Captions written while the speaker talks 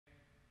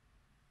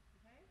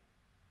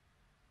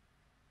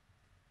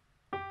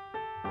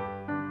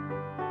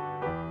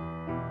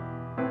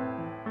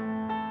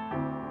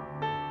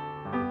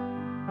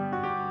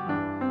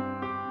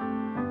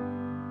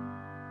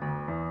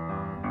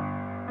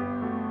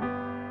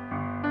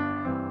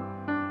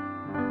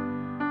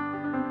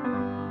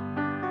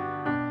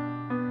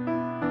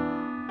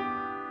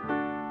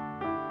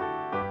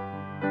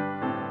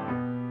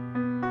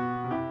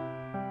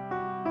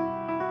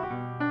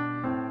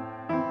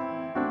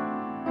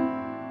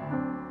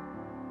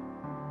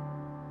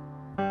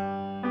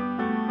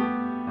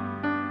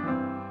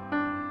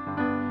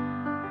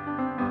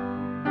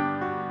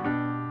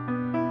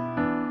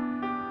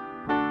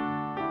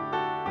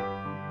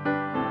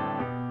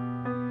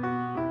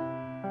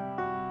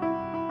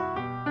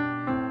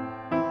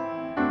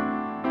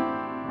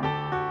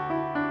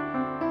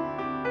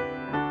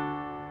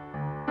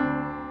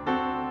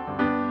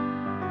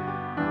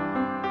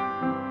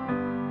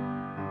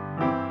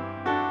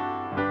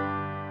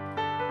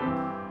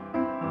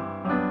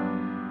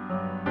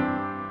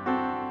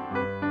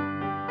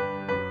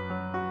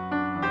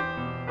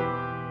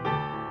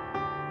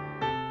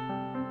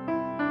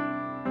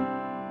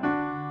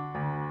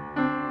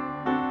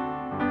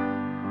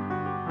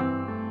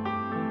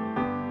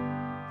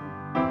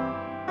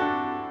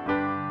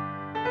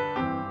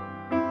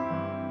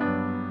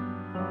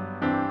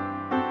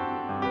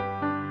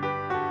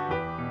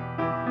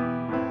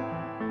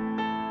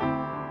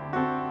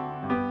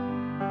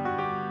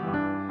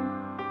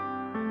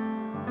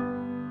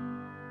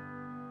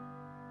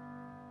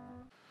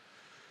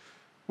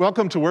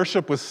Welcome to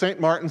worship with St.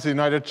 Martin's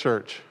United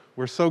Church.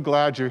 We're so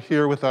glad you're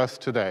here with us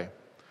today.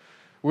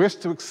 We wish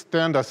to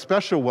extend a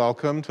special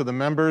welcome to the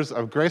members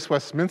of Grace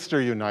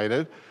Westminster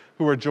United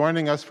who are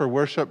joining us for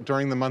worship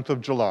during the month of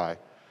July.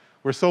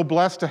 We're so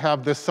blessed to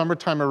have this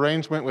summertime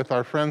arrangement with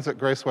our friends at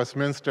Grace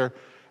Westminster,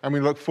 and we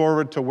look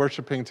forward to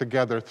worshiping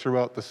together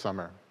throughout the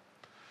summer.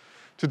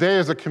 Today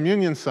is a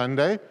Communion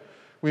Sunday.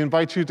 We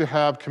invite you to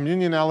have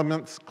communion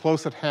elements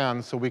close at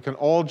hand so we can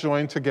all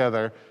join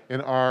together in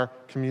our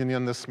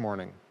communion this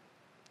morning.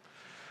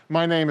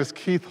 My name is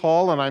Keith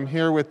Hall, and I'm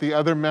here with the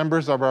other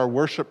members of our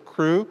worship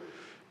crew,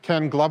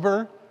 Ken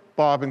Glover,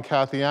 Bob and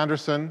Kathy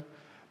Anderson,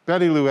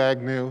 Betty Lou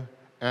Agnew,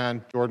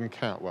 and Jordan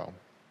Cantwell.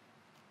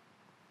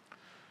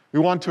 We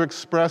want to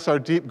express our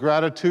deep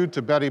gratitude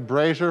to Bette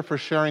Brazier for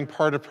sharing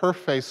part of her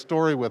faith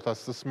story with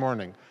us this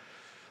morning.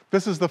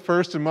 This is the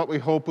first in what we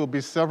hope will be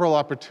several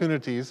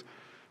opportunities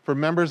for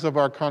members of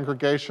our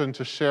congregation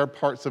to share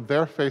parts of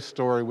their faith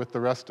story with the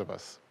rest of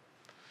us.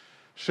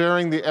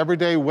 Sharing the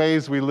everyday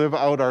ways we live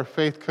out our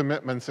faith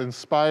commitments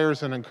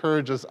inspires and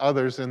encourages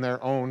others in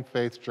their own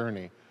faith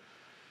journey.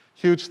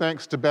 Huge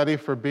thanks to Betty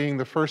for being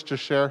the first to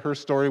share her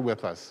story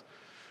with us.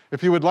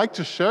 If you would like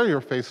to share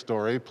your faith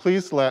story,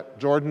 please let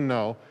Jordan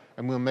know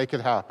and we'll make it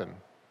happen.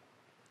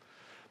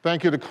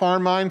 Thank you to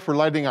Carmine for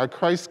lighting our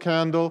Christ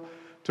candle,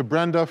 to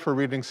Brenda for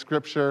reading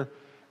scripture,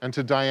 and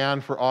to Diane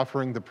for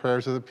offering the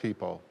prayers of the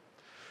people.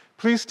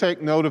 Please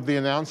take note of the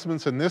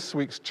announcements in this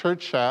week's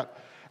church chat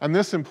and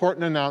this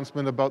important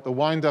announcement about the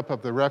windup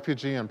of the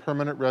Refugee and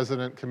Permanent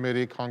Resident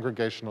Committee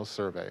Congregational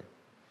Survey.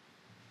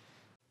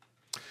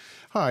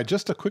 Hi,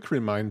 just a quick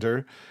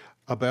reminder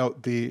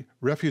about the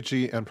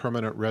Refugee and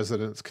Permanent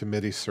Residence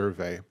Committee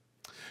survey.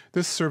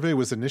 This survey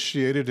was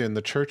initiated in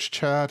the church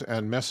chat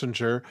and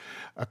messenger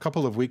a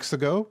couple of weeks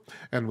ago,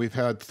 and we've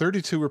had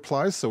 32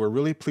 replies, so we're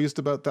really pleased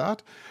about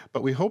that.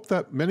 But we hope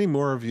that many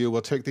more of you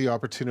will take the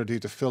opportunity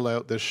to fill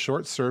out this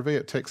short survey.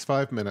 It takes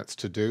 5 minutes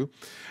to do,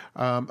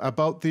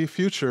 about the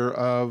future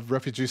of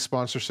refugee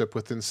sponsorship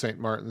within St.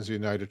 Martin's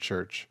United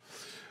Church.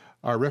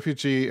 Our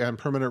Refugee and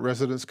Permanent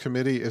Residence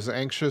Committee is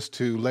anxious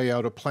to lay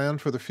out a plan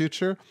for the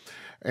future,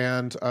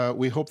 and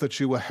we hope that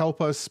you will help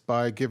us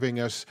by giving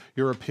us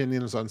your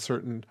opinions on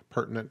certain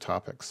pertinent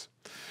topics.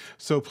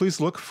 So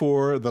please look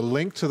for the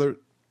link to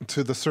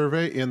the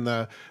survey in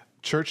the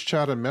church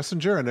chat and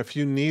messenger, and if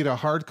you need a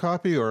hard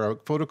copy or a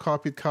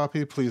photocopied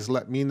copy, please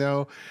let me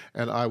know,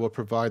 and I will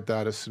provide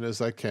that as soon as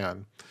I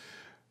can.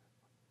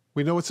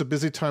 We know it's a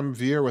busy time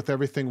of year with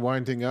everything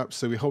winding up,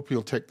 so we hope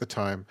you'll take the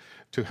time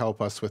to help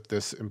us with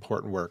this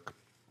important work.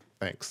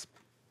 Thanks.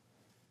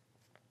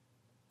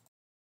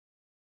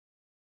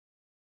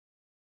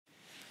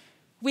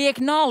 We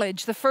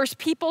acknowledge the first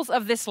peoples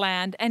of this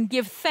land and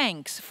give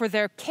thanks for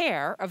their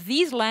care of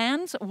these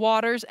lands,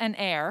 waters, and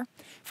air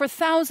for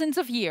thousands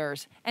of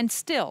years and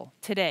still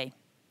today.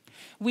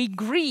 We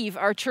grieve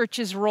our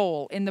church's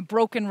role in the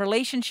broken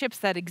relationships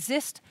that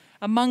exist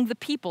among the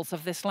peoples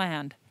of this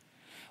land.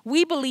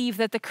 We believe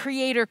that the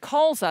Creator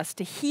calls us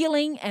to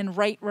healing and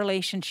right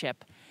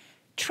relationship.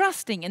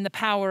 Trusting in the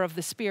power of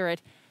the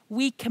Spirit,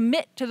 we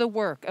commit to the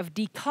work of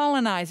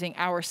decolonizing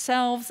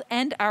ourselves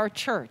and our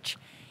church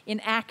in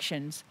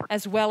actions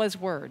as well as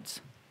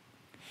words.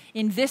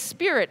 In this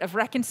spirit of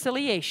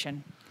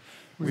reconciliation,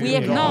 we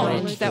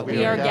acknowledge that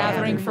we are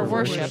gathering for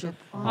worship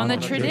on the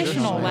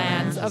traditional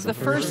lands of the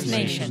First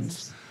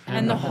Nations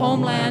and the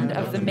homeland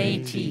of the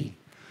Métis.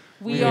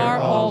 We are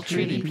all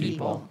treaty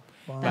people,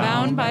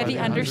 bound by the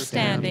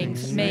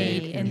understandings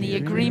made in the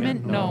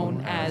agreement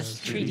known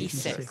as Treaty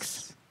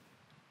 6.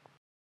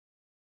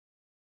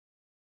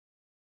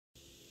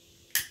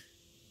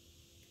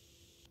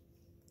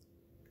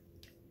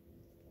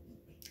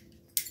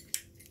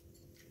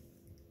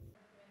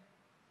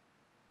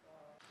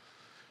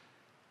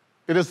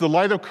 It is the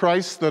light of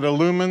Christ that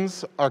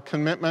illumines our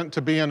commitment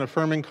to be an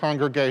affirming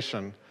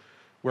congregation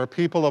where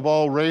people of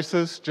all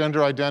races,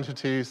 gender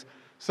identities,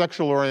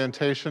 sexual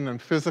orientation, and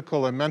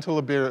physical and mental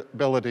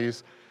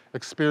abilities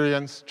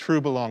experience true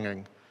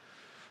belonging.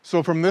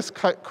 So from this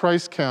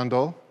Christ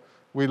candle,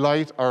 we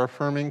light our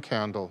affirming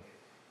candle.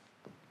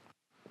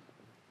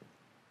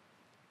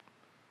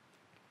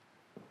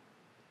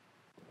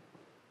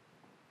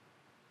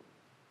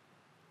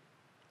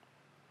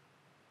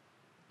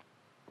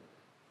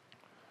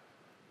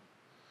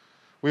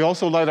 We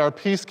also light our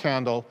peace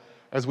candle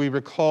as we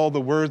recall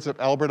the words of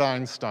Albert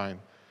Einstein.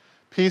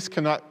 Peace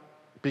cannot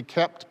be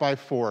kept by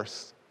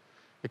force.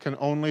 It can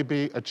only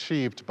be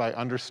achieved by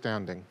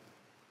understanding.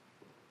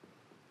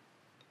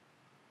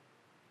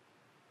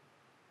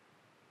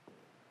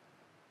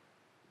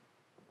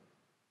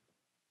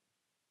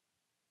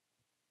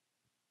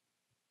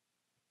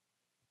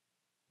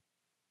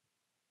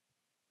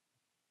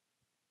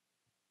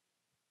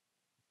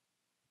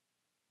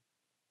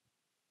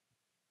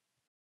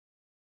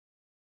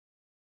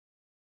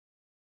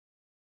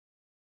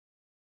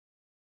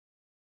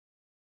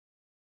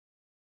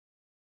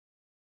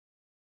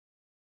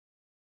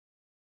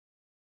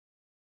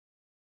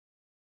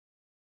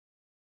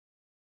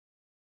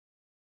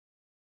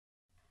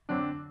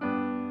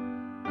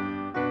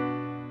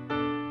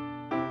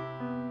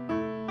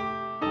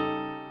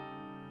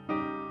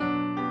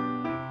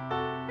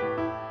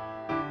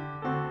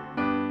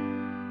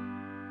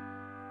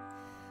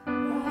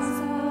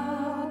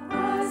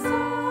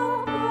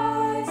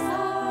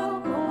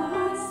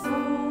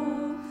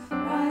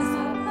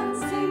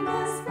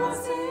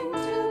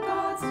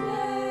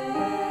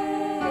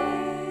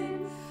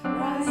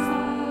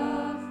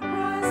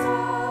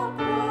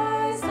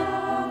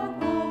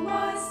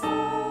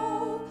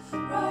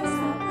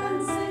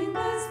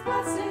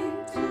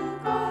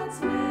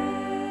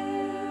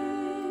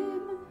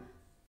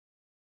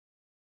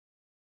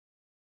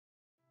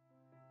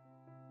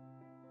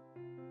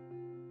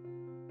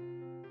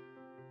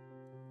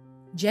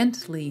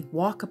 Gently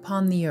walk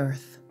upon the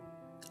earth.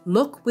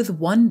 Look with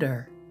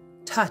wonder,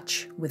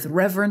 touch with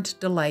reverent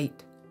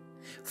delight.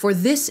 For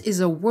this is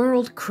a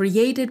world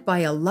created by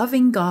a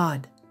loving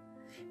God.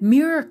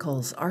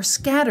 Miracles are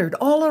scattered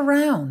all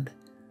around.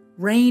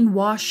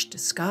 Rain-washed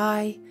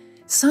sky,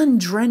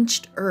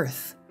 sun-drenched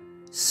earth,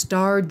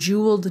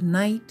 star-jeweled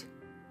night,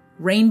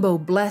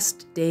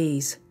 rainbow-blessed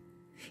days.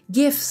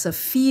 Gifts of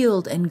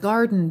field and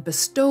garden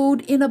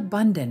bestowed in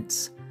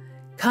abundance.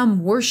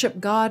 Come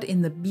worship God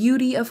in the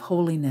beauty of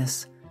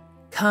holiness.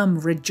 Come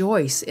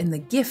rejoice in the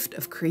gift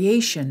of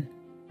creation.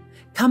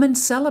 Come and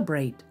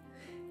celebrate.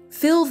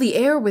 Fill the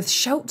air with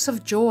shouts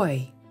of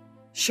joy.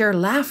 Share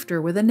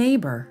laughter with a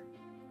neighbor.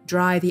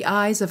 Dry the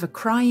eyes of a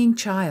crying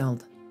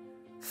child.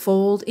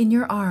 Fold in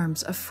your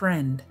arms a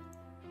friend.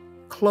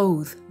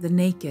 Clothe the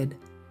naked.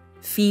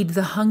 Feed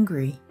the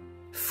hungry.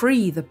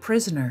 Free the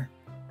prisoner.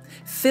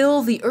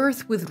 Fill the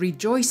earth with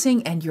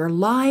rejoicing and your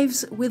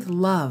lives with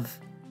love.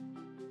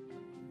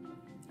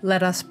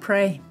 Let us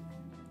pray.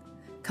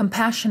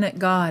 Compassionate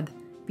God,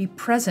 be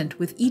present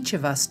with each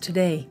of us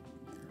today.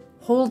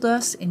 Hold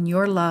us in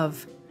your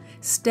love.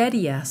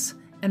 Steady us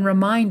and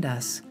remind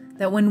us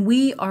that when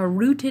we are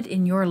rooted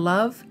in your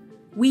love,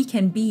 we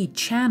can be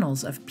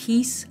channels of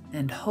peace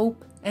and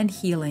hope and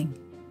healing.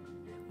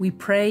 We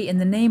pray in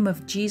the name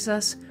of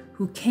Jesus,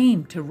 who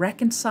came to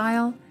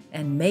reconcile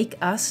and make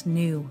us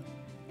new.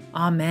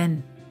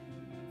 Amen.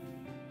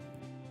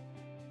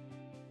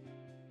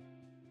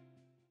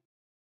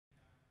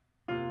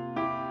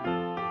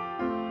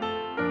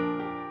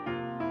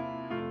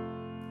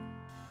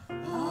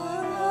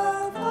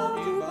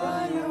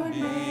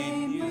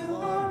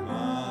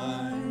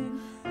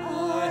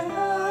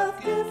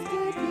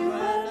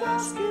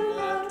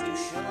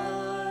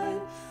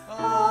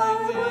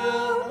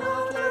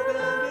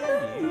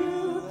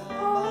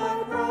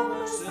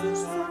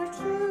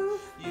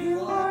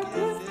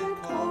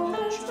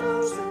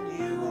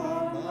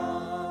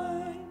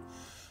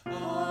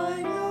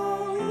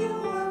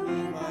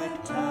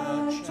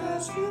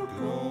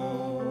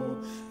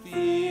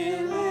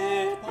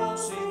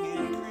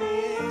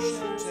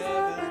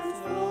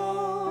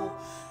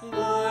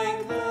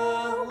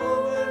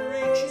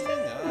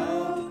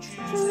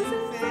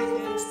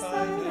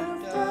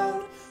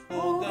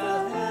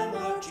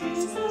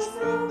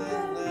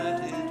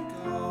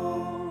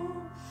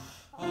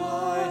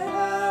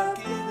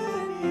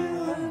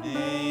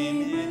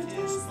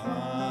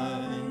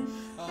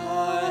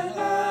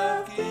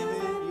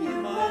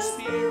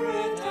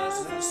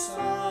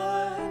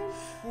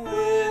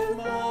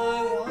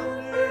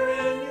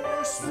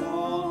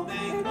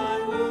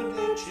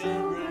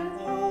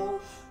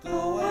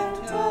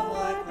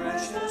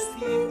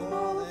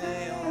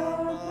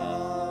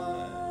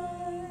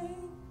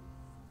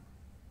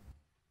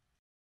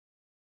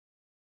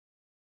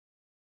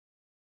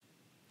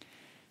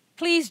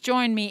 Please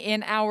join me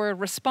in our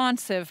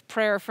responsive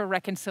prayer for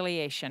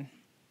reconciliation.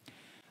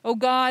 O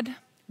God,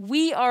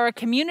 we are a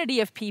community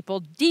of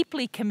people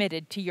deeply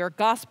committed to your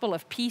gospel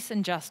of peace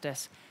and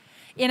justice.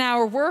 In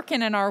our work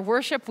and in our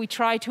worship, we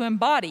try to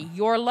embody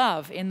your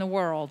love in the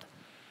world.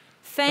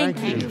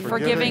 Thank you for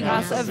giving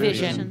us a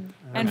vision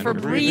and for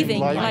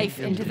breathing life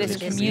into this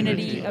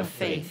community of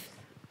faith.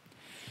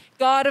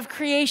 God of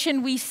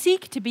creation, we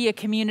seek to be a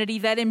community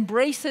that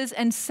embraces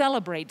and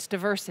celebrates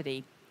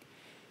diversity.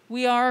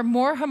 We are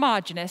more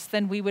homogeneous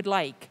than we would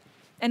like,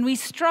 and we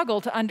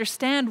struggle to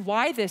understand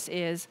why this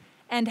is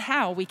and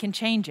how we can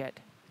change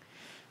it.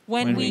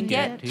 When we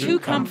get too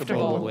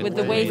comfortable with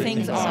the way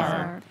things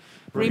are,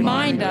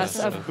 remind us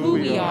of who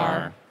we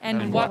are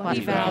and what we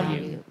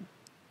value.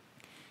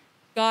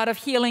 God of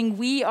healing,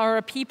 we are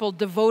a people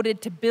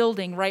devoted to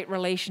building right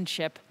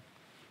relationship.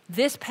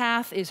 This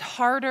path is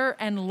harder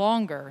and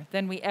longer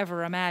than we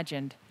ever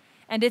imagined,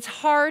 and it's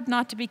hard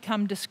not to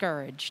become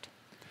discouraged.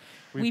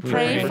 We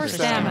pray for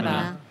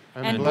stamina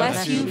and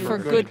bless you for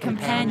good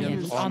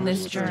companions on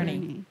this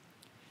journey.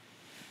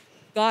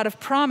 God of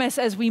promise,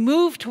 as we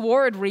move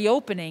toward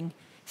reopening,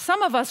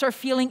 some of us are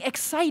feeling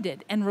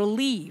excited and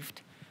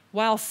relieved,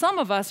 while some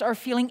of us are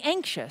feeling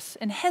anxious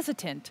and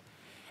hesitant,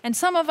 and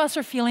some of us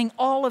are feeling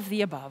all of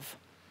the above.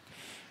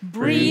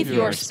 Breathe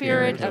your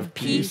spirit of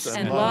peace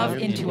and love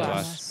into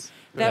us,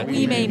 that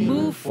we may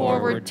move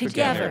forward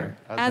together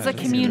as a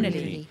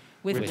community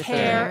with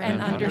care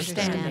and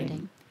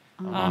understanding.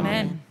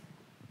 Amen.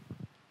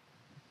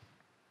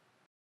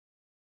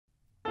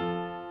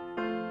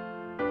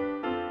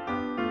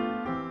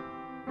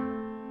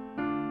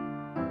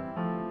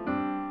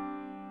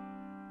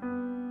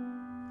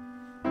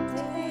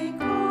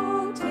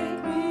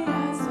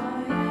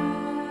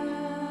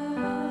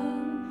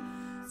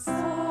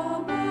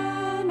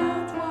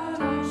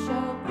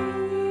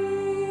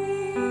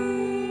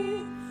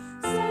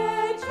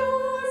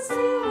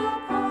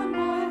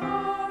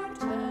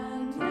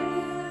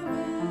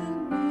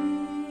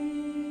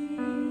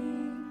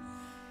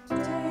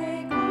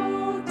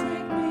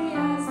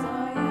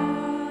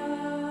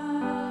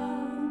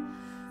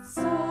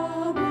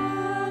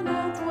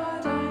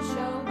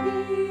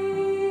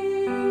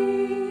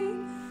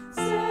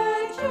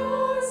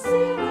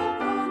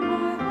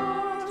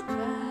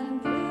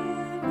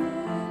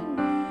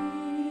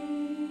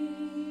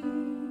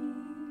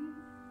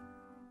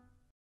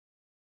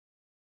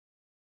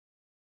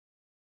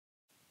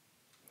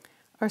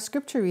 Our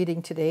scripture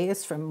reading today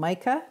is from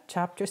Micah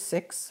chapter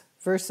 6,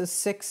 verses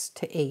 6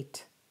 to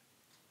 8.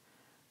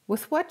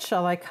 With what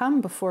shall I come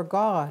before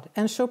God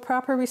and show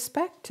proper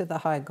respect to the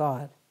high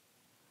God?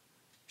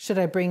 Should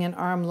I bring an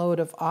armload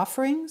of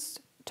offerings,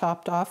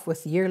 topped off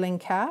with yearling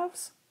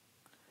calves?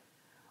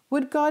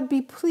 Would God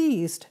be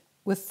pleased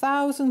with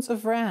thousands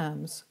of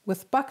rams,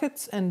 with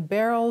buckets and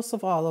barrels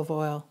of olive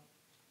oil?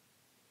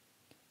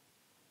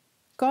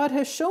 God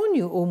has shown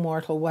you, O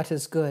mortal, what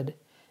is good.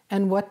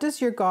 And what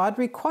does your God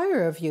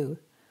require of you,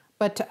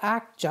 but to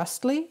act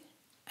justly,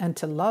 and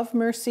to love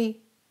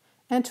mercy,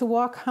 and to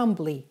walk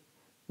humbly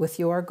with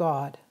your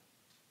God?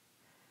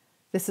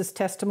 This is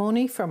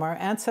testimony from our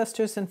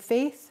ancestors in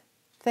faith.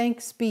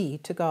 Thanks be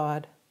to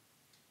God.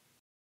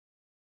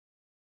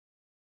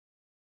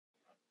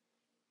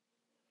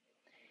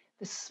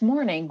 This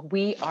morning,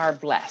 we are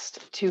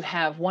blessed to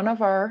have one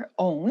of our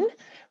own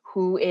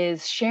who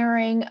is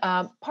sharing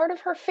part of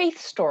her faith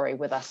story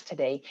with us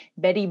today.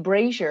 Bette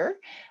Brazier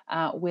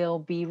will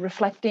be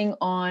reflecting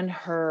on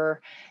her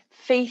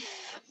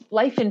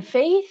life in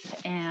faith,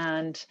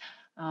 and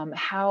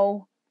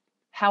how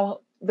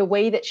the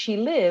way that she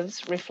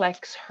lives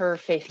reflects her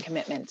faith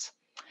commitments.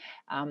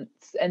 And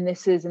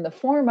this is in the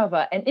form of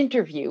an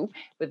interview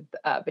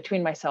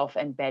between myself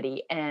and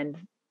Bette. And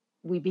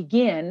we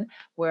begin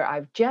where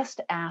I've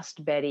just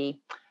asked Bette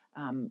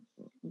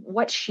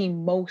what she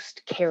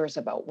most cares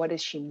about. What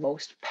is she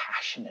most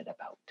passionate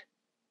about?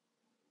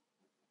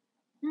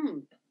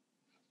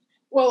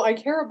 Well, I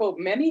care about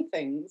many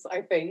things,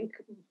 I think.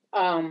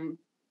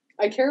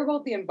 I care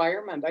about the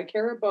environment. I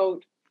care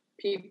about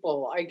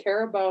people. I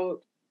care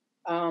about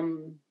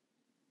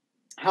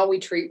how we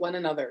treat one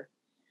another.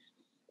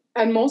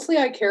 And mostly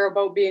I care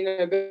about being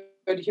a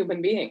good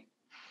human being.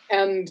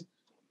 And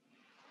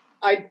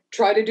I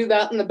try to do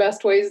that in the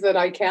best ways that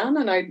I can.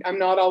 And I'm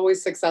not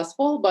always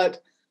successful,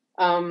 but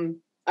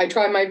I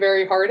try my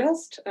very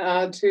hardest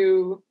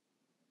to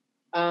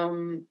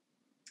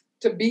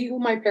be who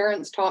my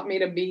parents taught me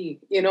to be,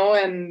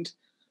 and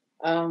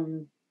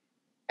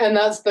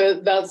that's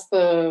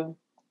the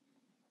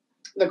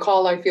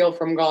call I feel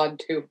from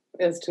God too,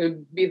 is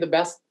to be the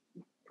best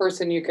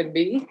person you can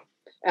be,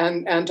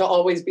 and to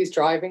always be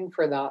striving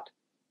for that.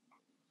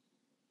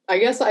 I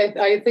guess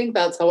I think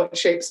that's how it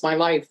shapes my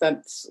life.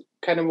 That's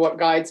kind of what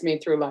guides me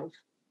through life.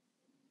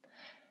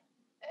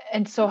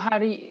 And so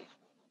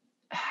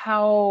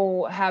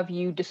how have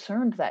you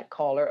discerned that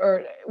call?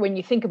 Or when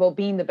you think about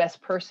being the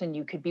best person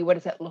you could be, what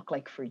does that look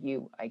like for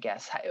you, I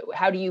guess?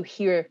 How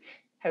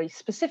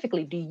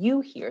specifically do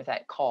you hear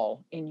that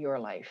call in your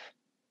life?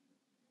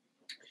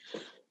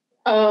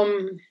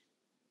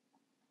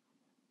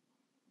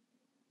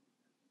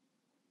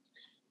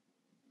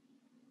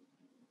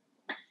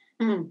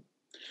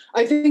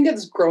 I think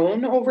it's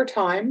grown over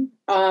time.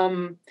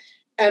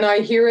 And I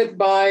hear it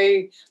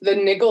by the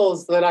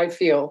niggles that I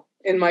feel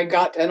in my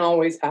gut and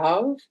always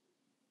have.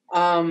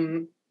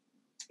 When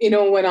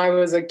I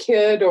was a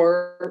kid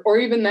or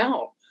even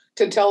now,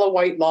 to tell a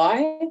white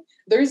lie,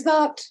 there's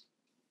that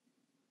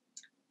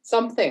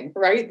something,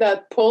 right?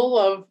 That pull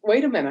of,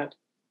 wait a minute.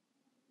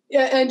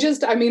 Yeah, and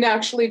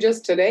actually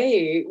just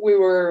today we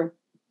were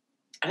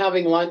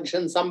having lunch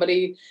and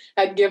somebody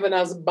had given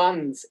us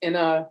buns in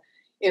a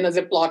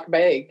Ziploc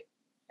bag.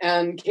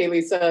 And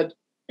Kaylee said,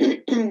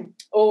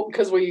 oh,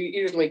 because we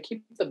usually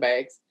keep the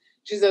bags.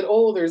 She said,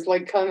 oh, there's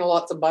like kind of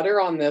lots of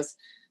butter on this.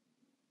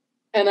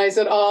 And I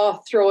said,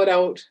 throw it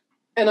out.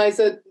 And I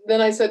said,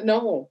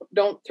 no,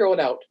 don't throw it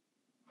out.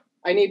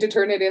 I need to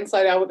turn it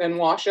inside out and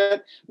wash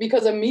it,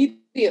 because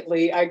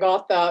immediately I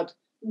got that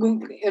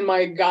in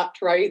my gut,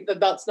 right?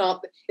 That's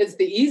not, it's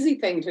the easy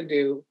thing to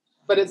do,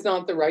 but it's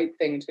not the right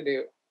thing to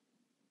do.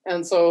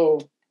 And so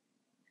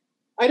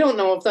I don't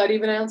know if that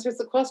even answers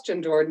the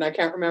question, Jordan. I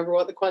can't remember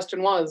what the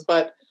question was,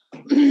 but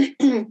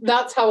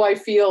that's how I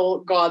feel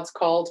God's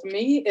call to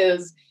me,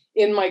 is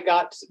in my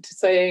gut, to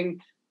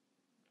saying,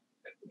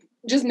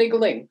 just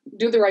niggling,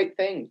 do the right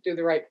thing.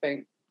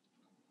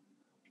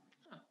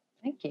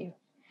 Thank you.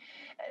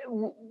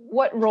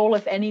 What role,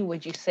 if any,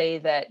 would you say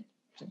that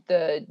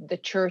the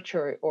church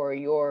or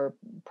your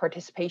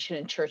participation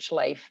in church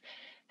life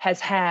has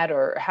had,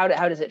 or how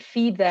does it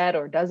feed that,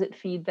 or does it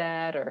feed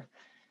that, or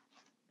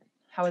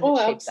how has it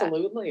shaped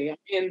absolutely. That?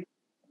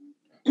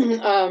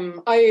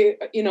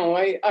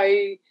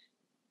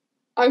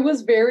 I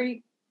was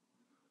very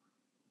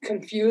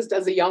confused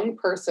as a young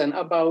person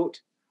about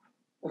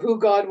who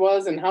God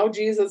was and how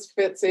Jesus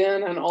fits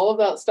in and all of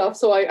that stuff.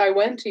 So I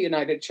went to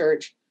United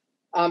Church,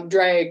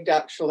 dragged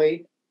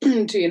actually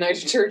to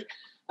United Church.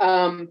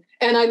 And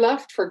I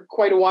left for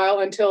quite a while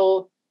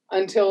until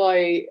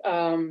I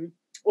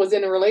was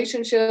in a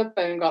relationship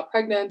and got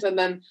pregnant. And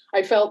then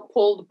I felt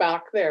pulled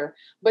back there.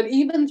 But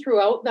even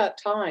throughout that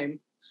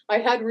time, I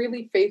had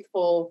really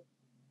faithful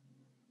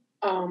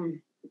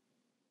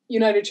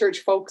United Church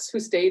folks who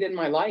stayed in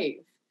my life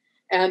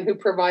and who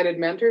provided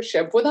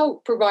mentorship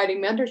without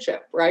providing mentorship,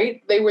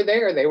 right? They were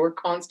there, they were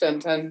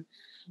constant, and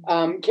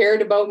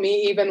cared about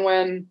me even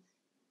when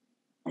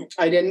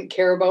I didn't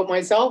care about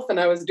myself, and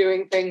I was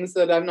doing things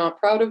that I'm not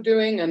proud of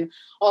doing, and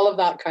all of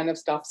that kind of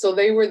stuff. So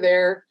they were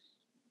there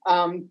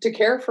to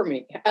care for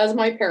me, as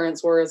my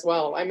parents were as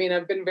well. I mean,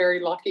 I've been very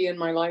lucky in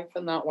my life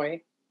in that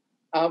way.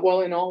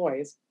 Well, in all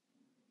ways.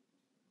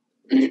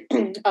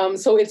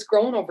 So it's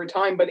grown over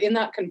time, but in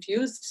that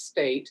confused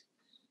state,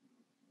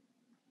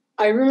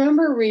 I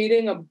remember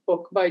reading a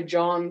book by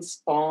John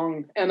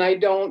Spong, and I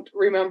don't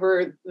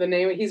remember the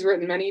name. He's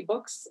written many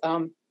books,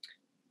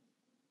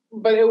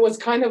 but it was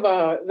kind of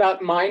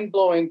that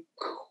mind-blowing,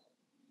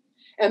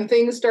 and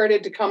things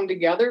started to come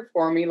together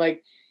for me.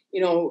 Like,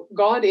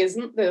 God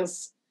isn't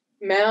this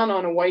man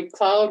on a white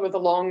cloud with a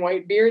long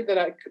white beard that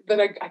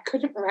I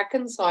couldn't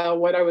reconcile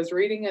what I was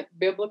reading it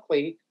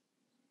biblically,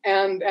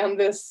 and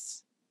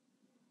this,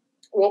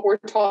 what we're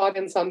taught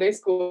in Sunday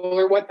school,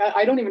 or what,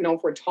 I don't even know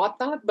if we're taught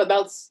that, but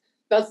that's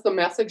the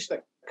message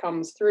that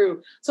comes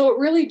through. So it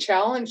really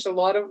challenged a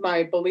lot of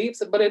my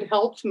beliefs, but it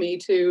helped me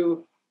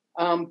to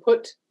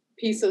put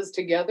pieces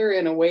together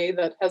in a way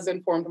that has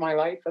informed my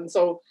life. And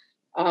so,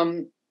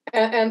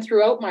 and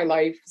throughout my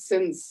life,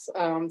 since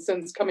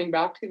coming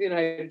back to the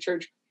United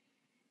Church,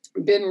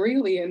 been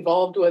really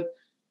involved with,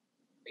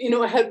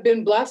 had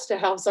been blessed to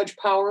have such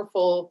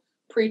powerful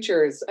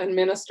preachers and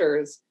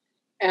ministers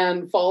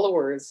and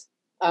followers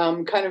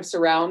kind of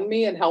surround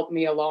me and help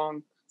me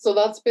along. So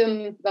that's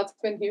been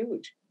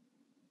huge.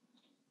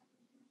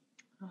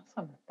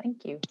 Awesome.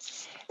 Thank you.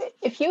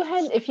 If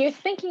you're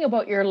thinking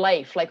about your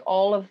life, like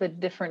all of the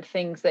different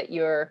things that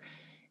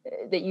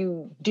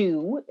you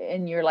do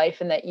in your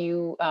life and that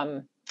you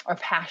are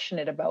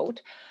passionate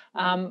about,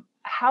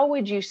 how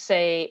would you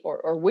say,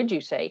 or would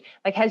you say,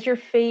 like, has your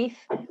faith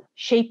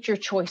shaped your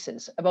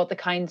choices about the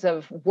kinds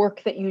of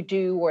work that you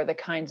do or the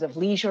kinds of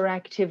leisure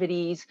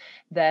activities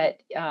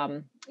that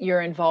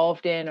you're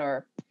involved in,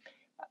 or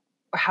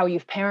how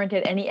you've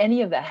parented,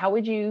 any of that? How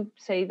would you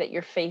say that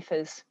your faith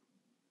has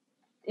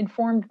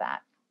informed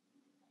that?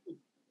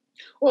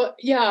 Well,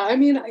 yeah, I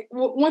mean,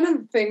 one of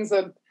the things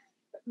that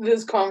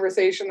this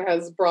conversation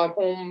has brought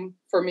home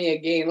for me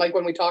again, like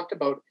when we talked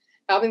about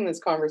having this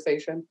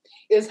conversation,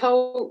 is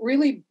how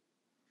really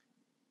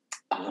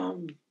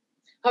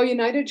how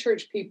United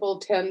Church people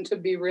tend to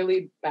be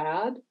really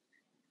bad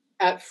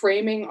at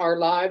framing our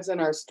lives and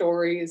our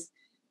stories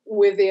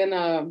within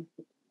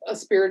a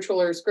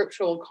spiritual or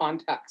scriptural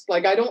context.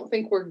 Like, I don't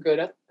think we're good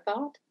at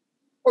that,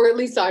 or at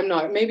least I'm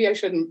not. Maybe I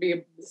shouldn't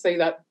say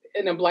that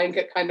in a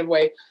blanket kind of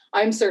way.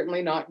 I'm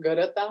certainly not good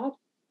at that.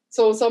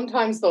 So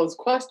sometimes those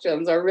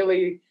questions are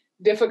really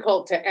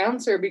difficult to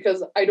answer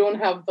because I don't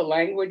have the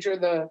language or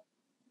the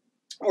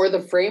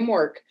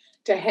framework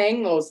to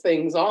hang those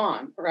things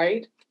on,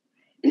 right?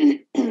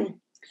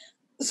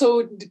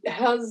 So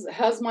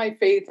has my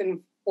faith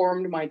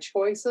informed my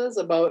choices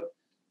about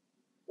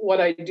what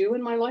I do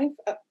in my life?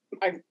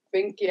 I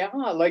think, yeah.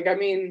 Like, I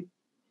mean,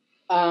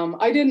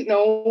 I didn't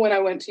know when I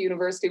went to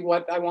university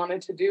what I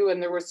wanted to do,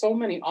 and there were so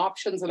many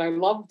options, and I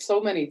loved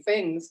so many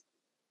things.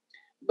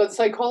 But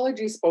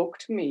psychology spoke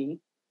to me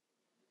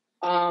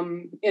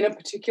in a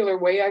particular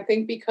way, I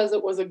think, because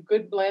it was a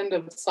good blend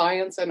of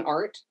science and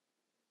art,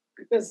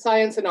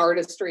 science and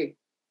artistry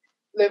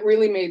that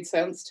really made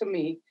sense to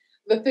me.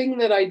 The thing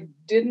that I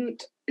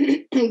didn't,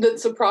 that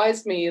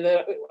surprised me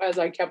that as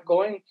I kept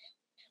going,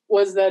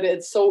 was that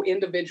it's so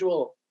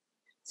individual.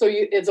 So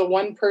it's a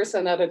one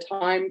person at a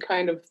time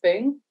kind of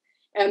thing.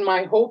 And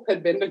my hope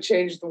had been to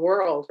change the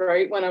world,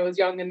 right? When I was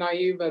young and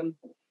naive. And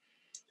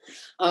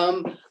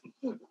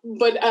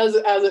but as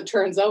it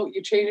turns out,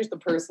 you change the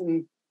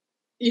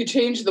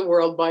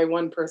world by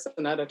one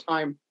person at a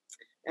time.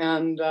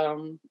 And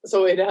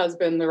so it has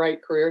been the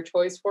right career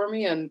choice for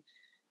me. And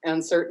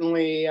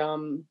certainly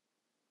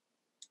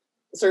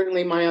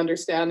my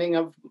understanding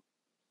of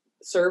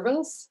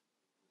service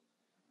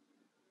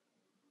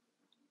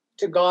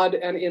to God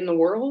and in the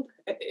world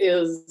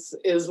is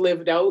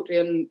lived out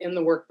in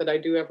the work that I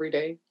do every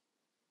day.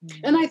 Mm-hmm.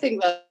 And I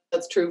think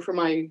that's true for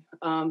my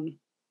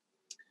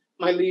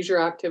my leisure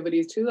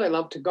activities too. I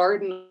love to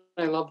garden,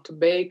 I love to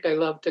bake, I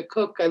love to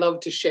cook, I love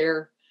to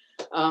share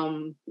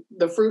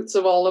the fruits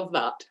of all of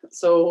that.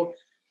 So,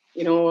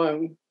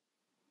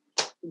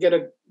 get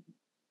a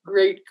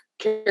great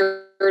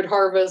carrot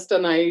harvest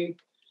and I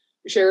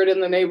share it in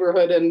the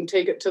neighborhood and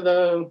take it to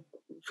the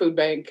food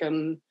bank,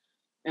 and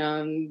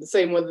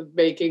same with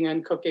baking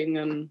and cooking,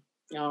 and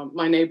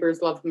my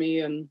neighbors love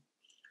me, and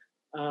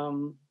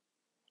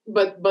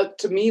but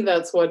to me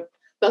that's what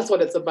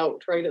it's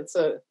about, right? It's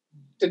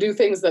to do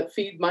things that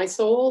feed my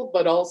soul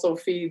but also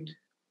feed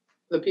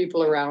the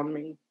people around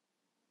me.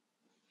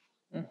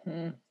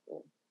 Mm-hmm.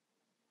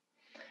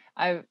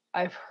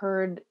 I've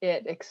heard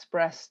it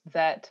expressed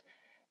that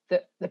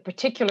the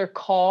particular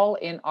call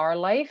in our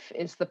life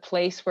is the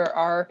place where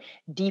our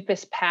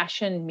deepest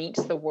passion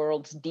meets the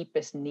world's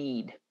deepest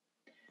need.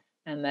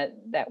 And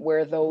that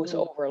where those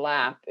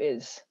overlap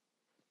is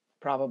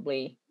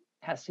probably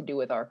has to do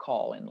with our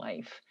call in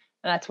life.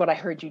 And that's what I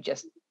heard you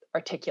just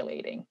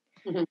articulating.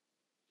 Mm-hmm.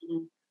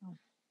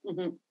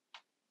 Mm-hmm.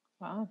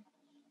 Wow.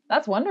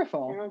 That's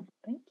wonderful. Yeah.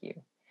 Thank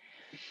you.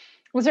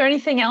 Was there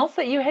anything else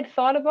that you had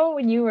thought about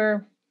when you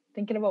were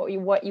thinking about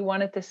what you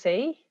wanted to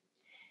say?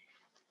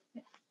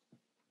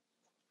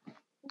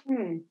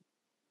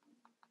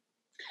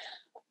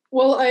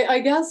 Well, I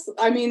guess,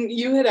 I mean,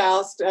 you had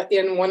asked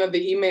in one of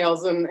the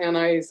emails, and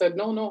I said,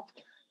 no,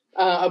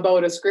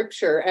 about a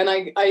scripture. And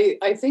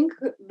I think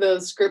the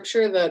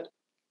scripture that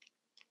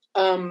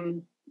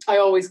I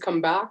always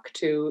come back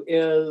to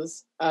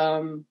is,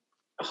 I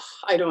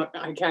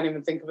can't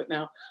even think of it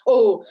now.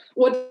 Oh,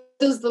 what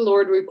does the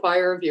Lord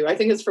require of you? I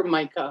think it's from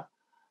Micah,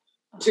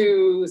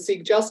 to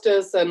seek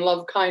justice and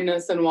love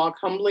kindness and walk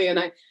humbly. And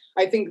I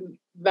think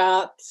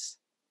that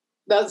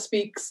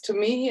speaks to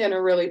me in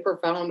a really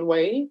profound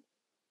way.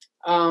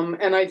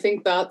 And I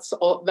think that's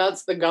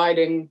the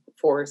guiding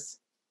force.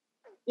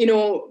 You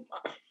know,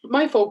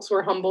 my folks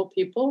were humble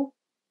people,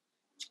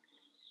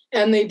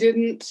 and they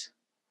didn't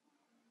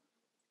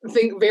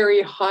think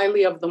very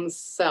highly of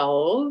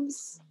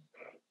themselves,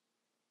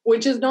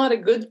 which is not a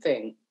good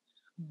thing.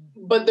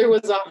 But there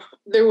was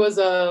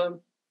a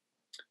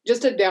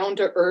just a down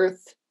to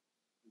earth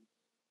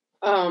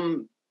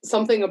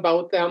something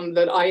about them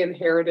that I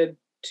inherited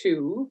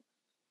too,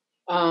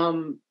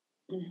 and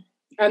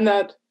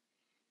that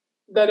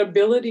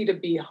ability to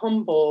be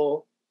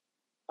humble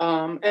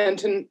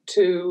and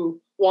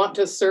to want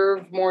to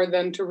serve more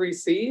than to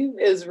receive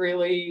is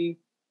really,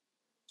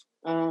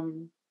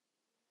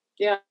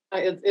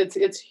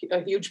 it's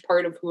a huge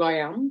part of who I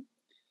am.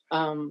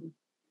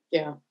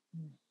 Yeah.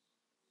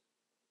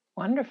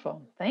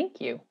 Wonderful.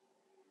 Thank you.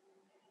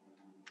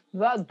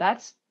 Well,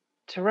 that's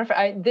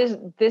terrific.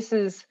 This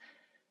is,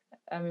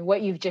 I mean,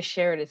 what you've just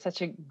shared is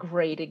such a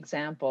great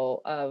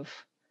example of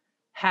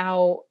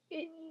how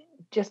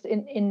just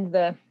in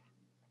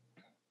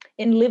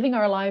living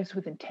our lives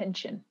with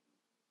intention,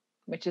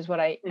 which is what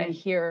I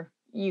hear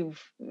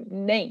you've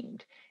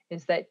named,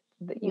 is that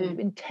you've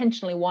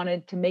intentionally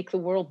wanted to make the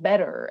world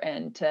better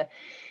and to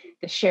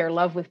share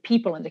love with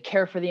people and to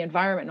care for the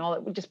environment and all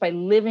that, just by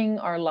living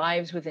our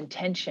lives with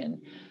intention.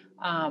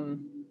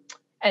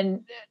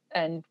 And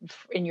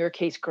in your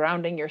case,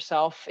 grounding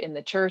yourself in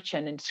the church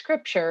and in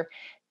scripture,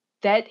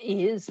 that's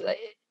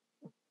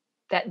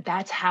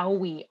how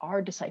we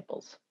are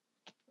disciples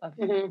of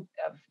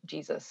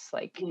Jesus.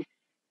 Like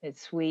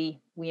it's we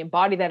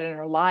embody that in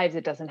our lives.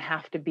 It doesn't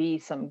have to be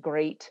some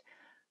great,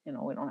 we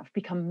don't have to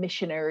become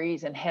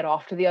missionaries and head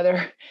off to the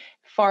other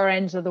far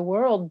ends of the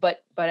world,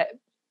 but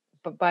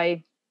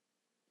by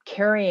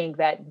carrying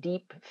that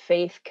deep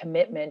faith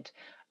commitment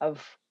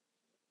of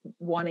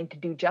wanting to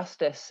do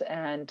justice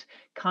and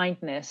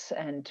kindness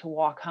and to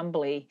walk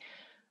humbly,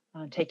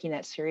 taking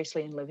that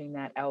seriously and living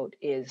that out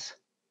is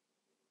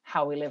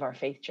how we live our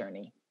faith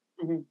journey.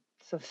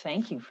 So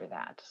thank you for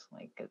that.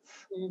 Like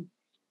it's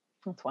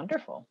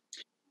wonderful.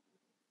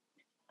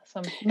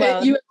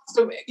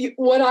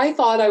 What I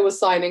thought I was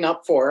signing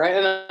up for,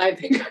 and I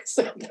think I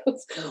said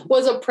this,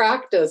 was a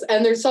practice.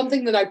 And there's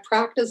something that I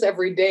practice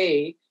every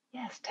day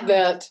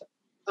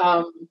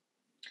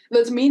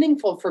that's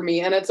meaningful for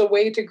me, and it's a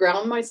way to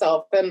ground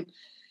myself. And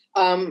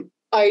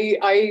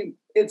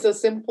it's a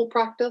simple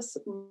practice,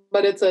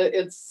 but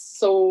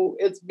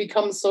it's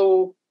become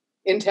so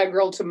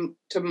integral to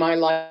my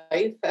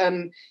life.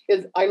 And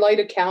I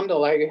light a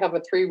candle. I have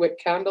a 3-wick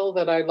candle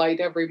that I light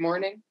every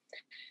morning.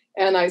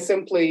 And I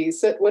simply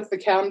sit with the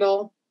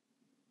candle,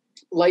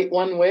 light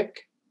 1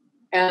 wick,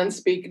 and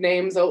speak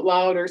names out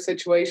loud or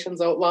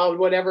situations out loud,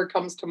 whatever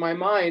comes to my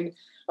mind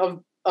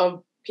of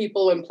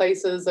people and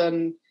places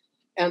and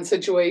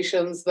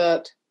situations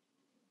that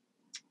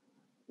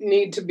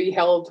need to be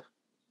held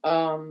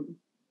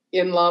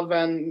in love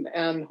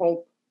and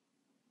hope.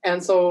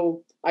 And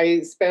so I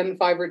spend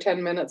 5 or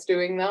 10 minutes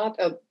doing that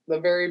at the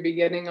very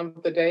beginning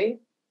of the day.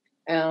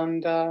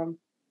 And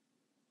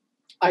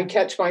I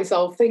catch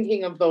myself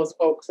thinking of those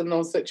folks and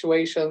those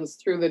situations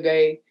through the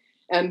day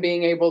and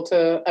being able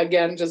to,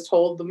 again, just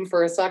hold them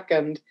for a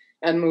second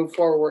and move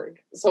forward.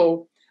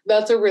 So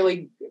that's a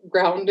really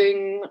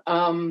grounding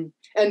and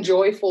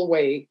joyful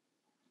way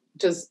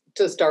to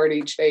start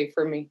each day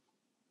for me.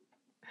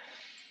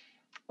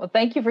 Well,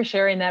 thank you for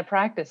sharing that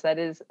practice. That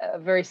is a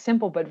very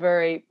simple but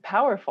very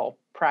powerful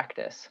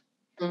practice.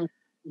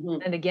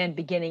 And again,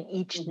 beginning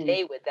each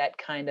day with that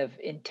kind of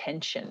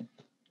intention,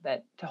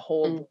 that to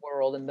hold the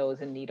world and those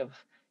in need of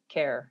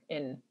care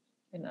in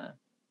a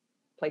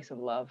place of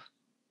love.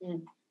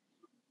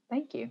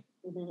 Thank you.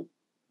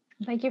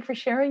 Thank you for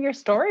sharing your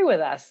story with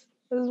us.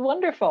 It was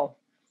wonderful.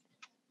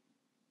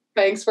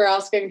 Thanks for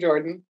asking,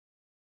 Jordan.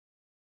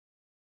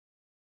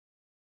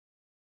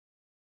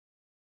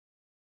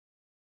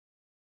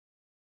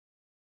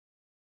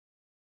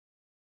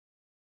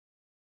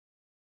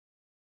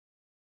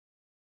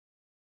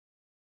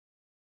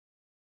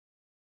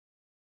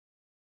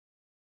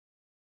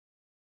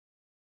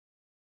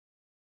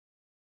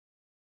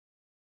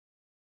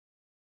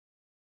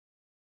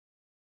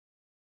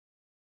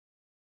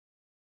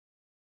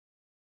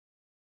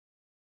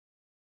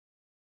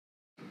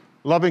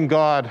 Loving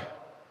God,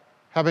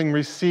 having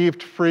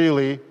received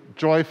freely,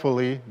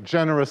 joyfully,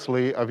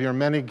 generously of your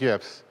many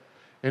gifts,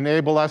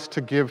 enable us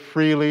to give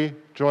freely,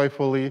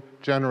 joyfully,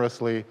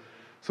 generously,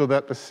 so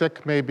that the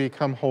sick may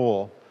become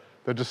whole,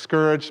 the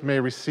discouraged may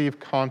receive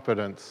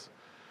confidence,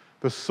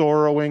 the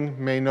sorrowing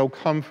may know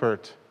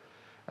comfort,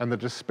 and the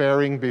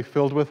despairing be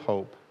filled with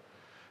hope.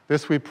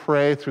 This we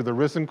pray through the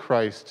risen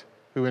Christ,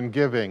 who in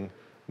giving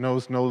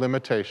knows no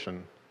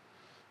limitation.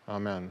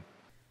 Amen.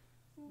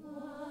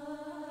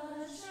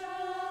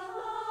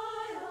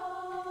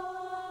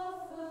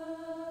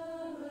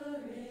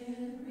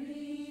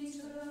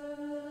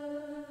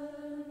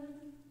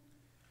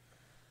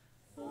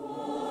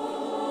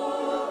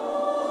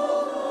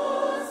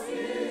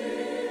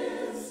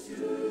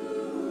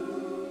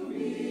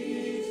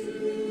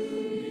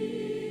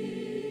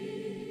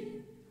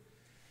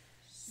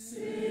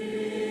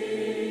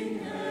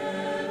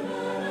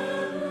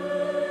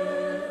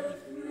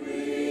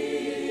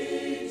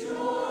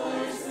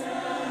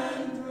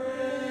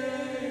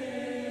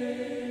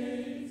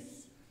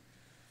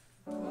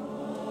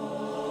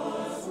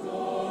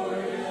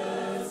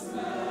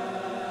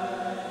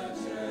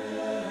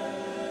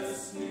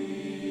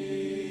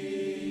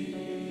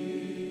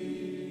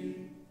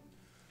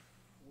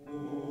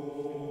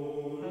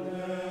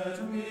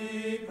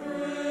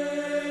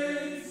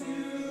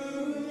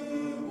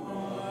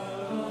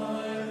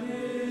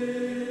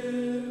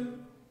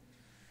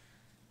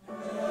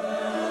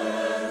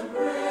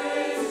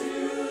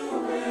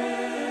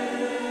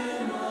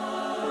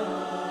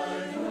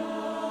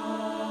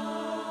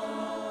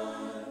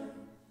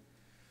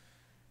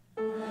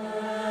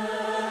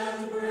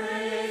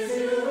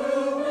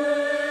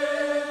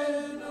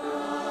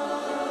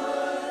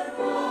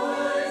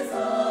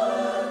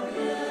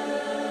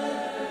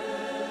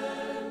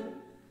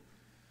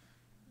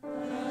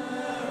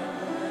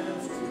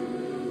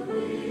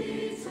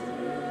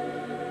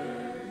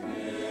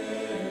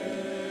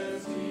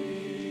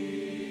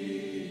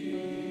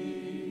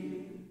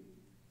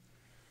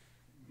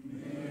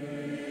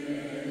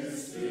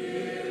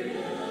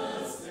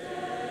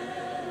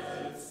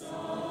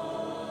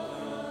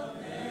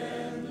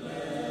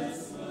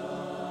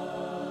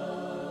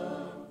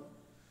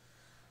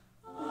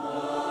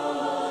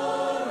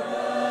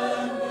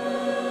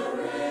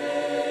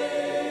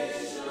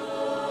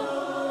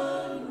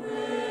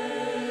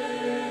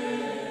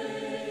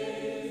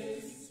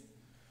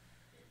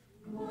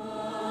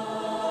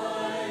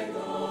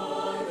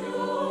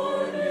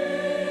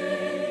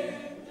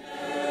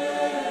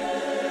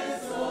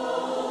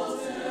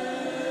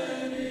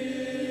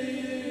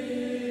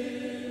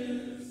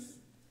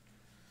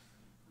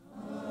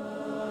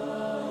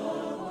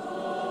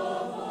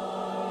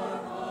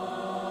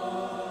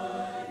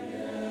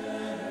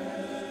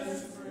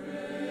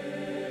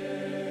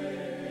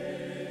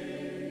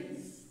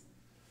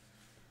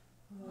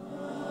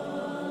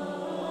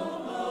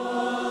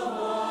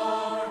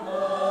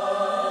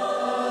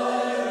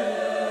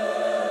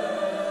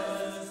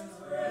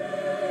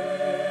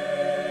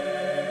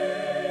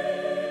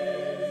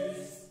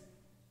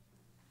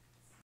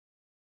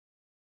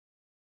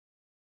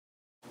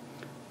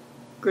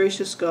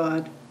 Gracious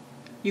God,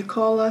 you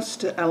call us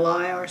to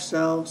ally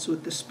ourselves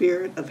with the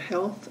spirit of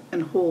health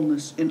and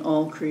wholeness in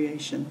all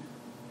creation.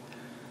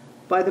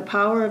 By the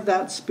power of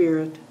that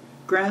spirit,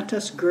 grant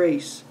us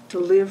grace to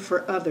live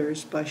for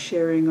others by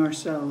sharing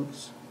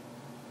ourselves.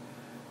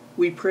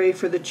 We pray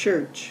for the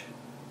Church,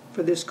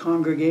 for this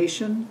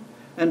congregation,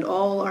 and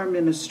all our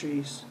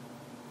ministries,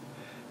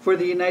 for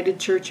the United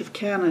Church of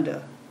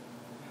Canada,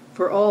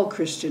 for all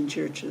Christian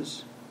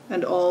churches,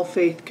 and all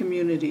faith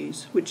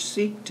communities which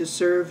seek to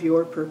serve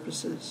your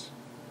purposes.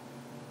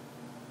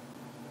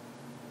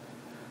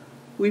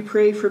 We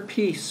pray for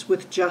peace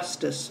with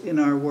justice in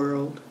our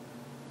world.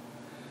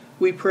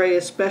 We pray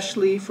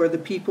especially for the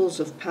peoples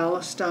of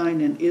Palestine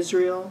and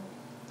Israel,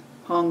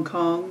 Hong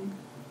Kong,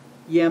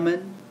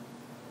 Yemen,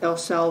 El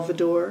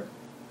Salvador,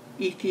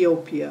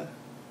 Ethiopia,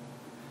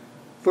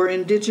 for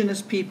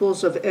indigenous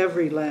peoples of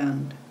every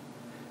land,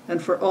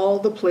 and for all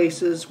the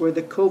places where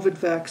the COVID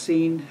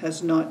vaccine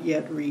has not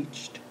yet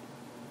reached.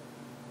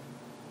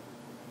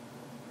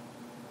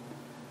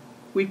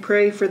 We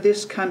pray for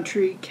this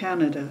country,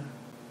 Canada,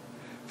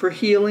 for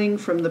healing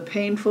from the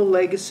painful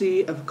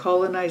legacy of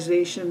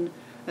colonization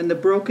and the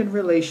broken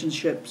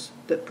relationships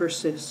that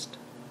persist.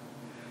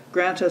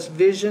 Grant us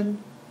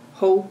vision,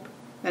 hope,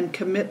 and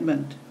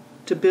commitment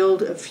to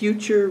build a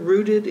future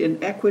rooted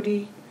in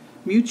equity,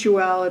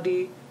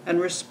 mutuality,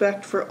 and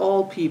respect for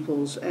all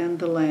peoples and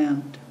the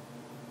land.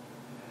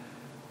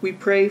 We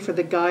pray for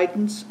the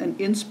guidance and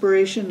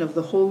inspiration of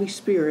the Holy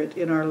Spirit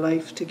in our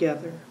life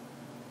together.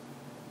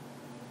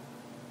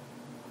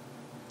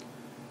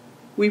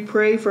 We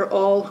pray for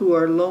all who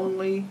are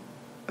lonely,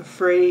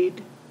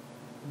 afraid,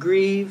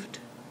 grieved,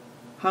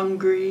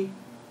 hungry,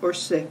 or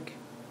sick.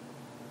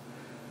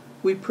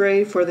 We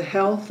pray for the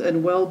health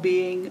and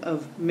well-being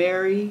of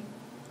Mary,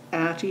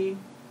 Attie,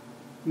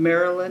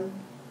 Marilyn,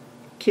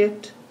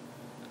 Kit,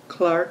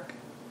 Clark,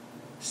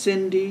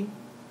 Cindy,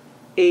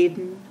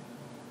 Aidan,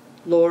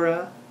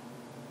 Laura,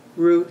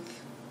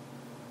 Ruth,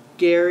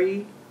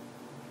 Gary,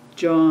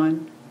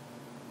 John,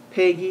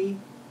 Peggy,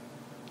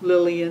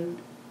 Lillian,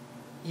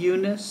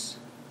 Eunice,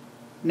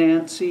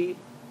 Nancy,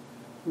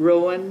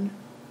 Rowan,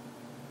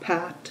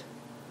 Pat,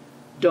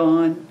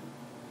 Dawn,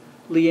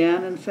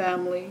 Leanne and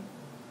family,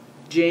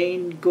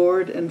 Jane,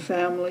 Gord and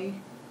family,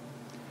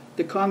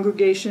 the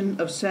congregation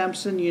of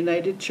Samson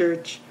United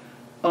Church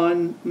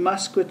on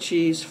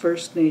Musquechee's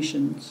First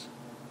Nations,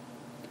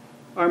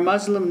 our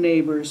Muslim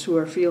neighbors who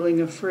are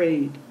feeling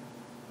afraid,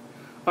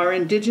 our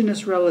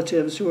Indigenous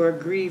relatives who are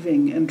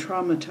grieving and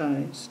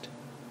traumatized,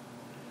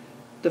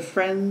 the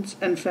friends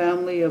and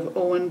family of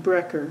Owen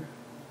Brecker,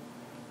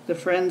 the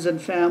friends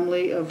and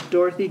family of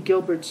Dorothy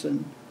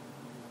Gilbertson,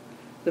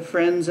 the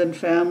friends and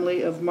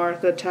family of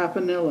Martha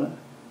Tapanilla,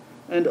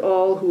 and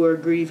all who are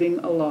grieving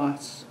a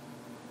loss,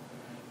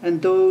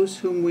 and those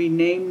whom we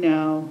name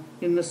now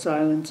in the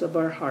silence of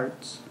our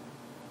hearts.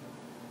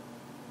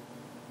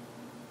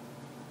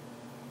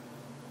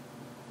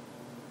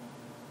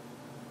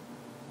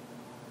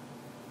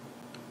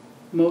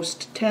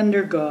 Most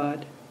tender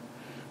God,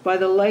 by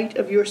the light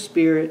of your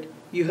Spirit,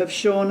 you have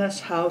shown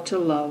us how to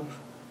love.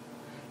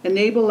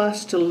 Enable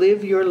us to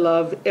live your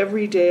love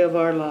every day of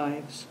our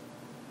lives.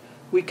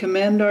 We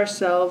commend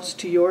ourselves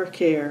to your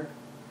care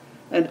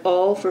and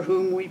all for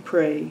whom we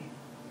pray,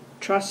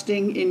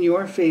 trusting in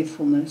your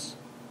faithfulness,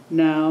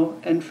 now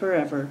and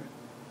forever.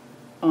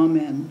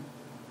 Amen.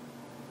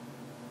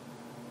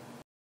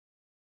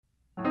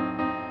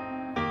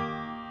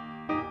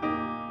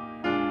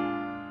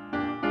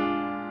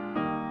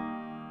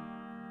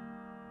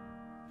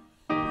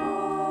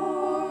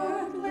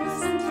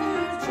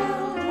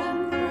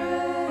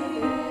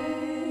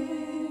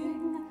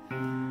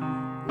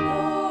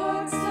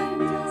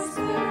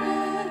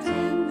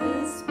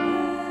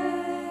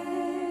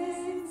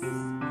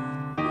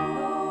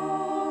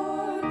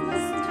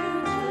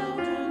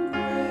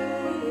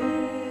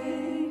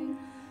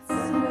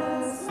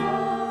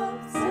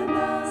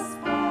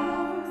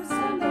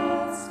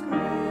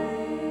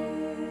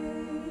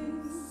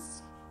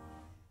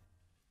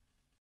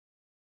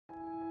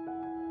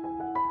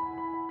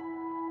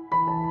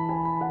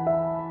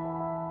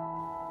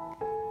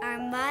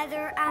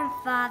 Mother and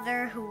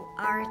Father who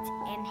art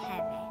in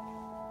heaven,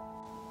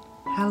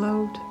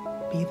 hallowed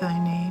be thy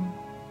name.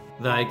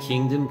 Thy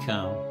kingdom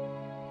come.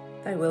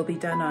 Thy will be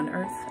done on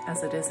earth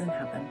as it is in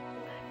heaven.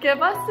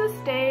 Give us this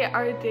day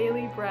our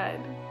daily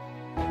bread.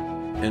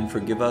 And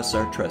forgive us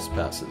our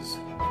trespasses,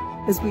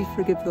 as we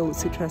forgive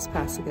those who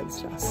trespass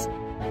against us.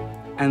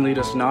 And lead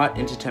us not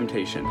into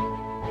temptation,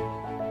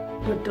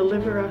 but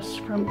deliver us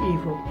from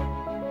evil.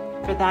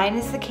 For thine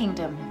is the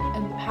kingdom,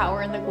 and the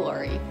power and the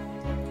glory,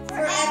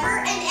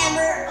 forever and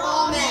ever.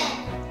 Amen.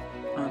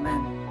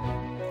 Amen.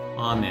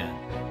 Amen.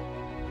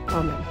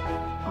 Amen.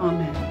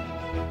 Amen.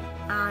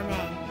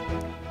 Amen.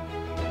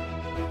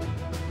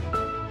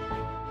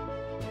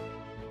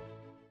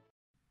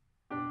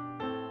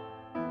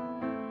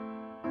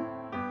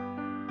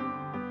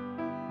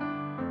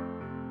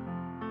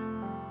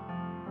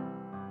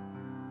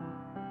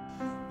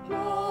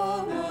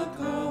 Long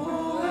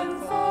ago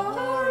and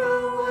far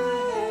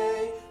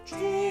away,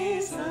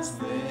 Jesus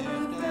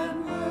lived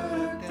and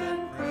worked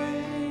and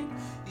prayed,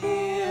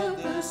 healed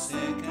the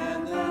sick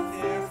and the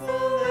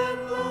fearful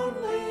and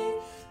lonely,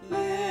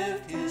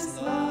 lived his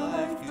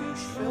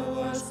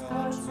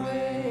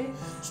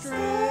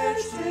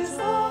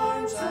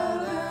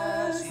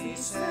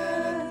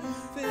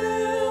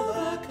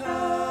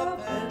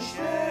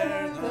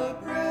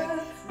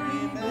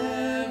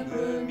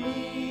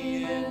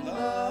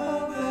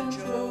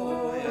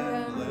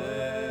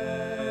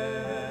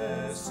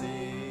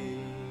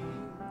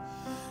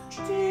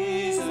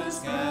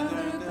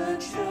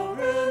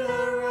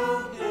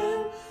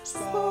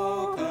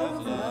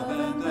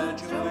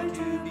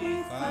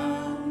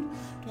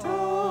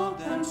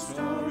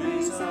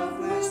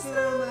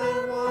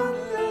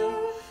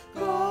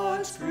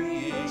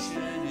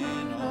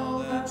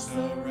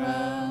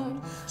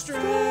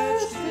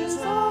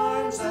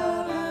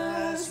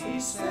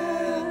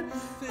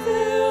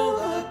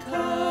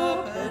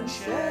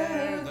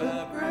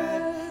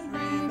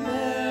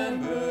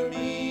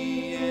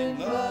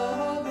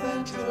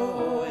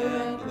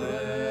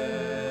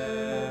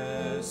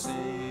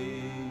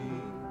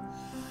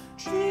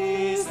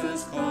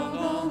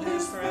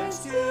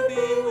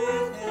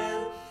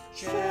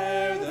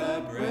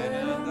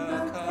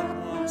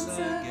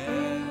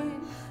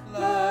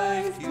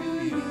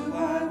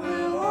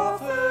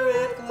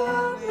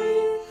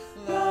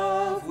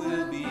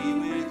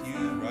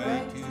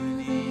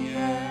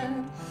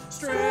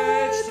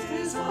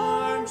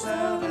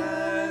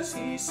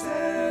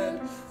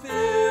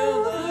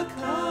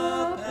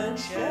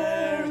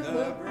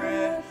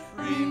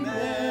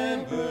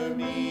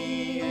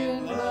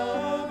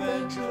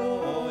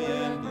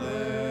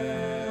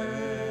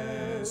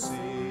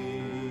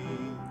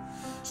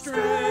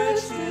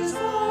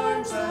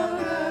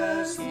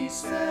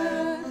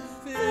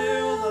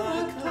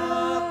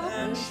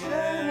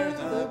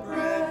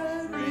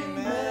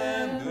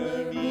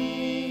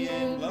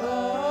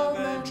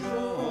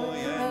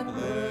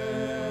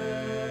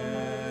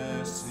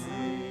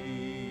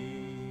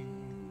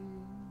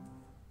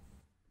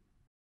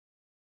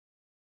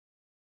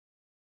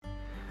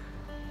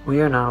We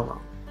are not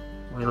alone.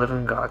 We live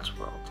in God's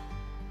world.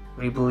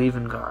 We believe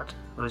in God,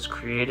 who is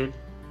created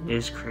and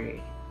is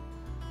creating.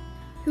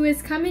 Who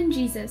has come in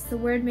Jesus, the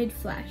Word made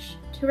flesh,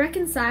 to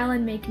reconcile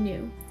and make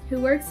new,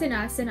 who works in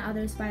us and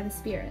others by the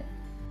Spirit.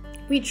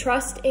 We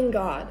trust in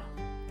God.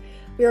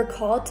 We are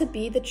called to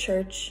be the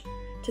church,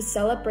 to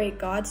celebrate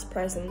God's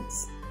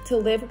presence, to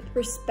live with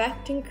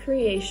respect in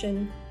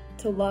creation,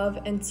 to love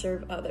and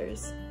serve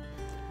others.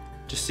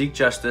 To seek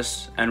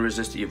justice and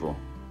resist evil,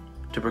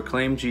 to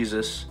proclaim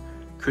Jesus,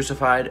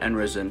 crucified and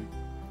risen,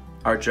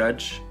 our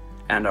judge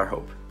and our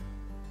hope.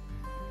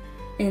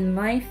 In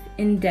life,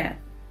 in death,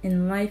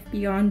 in life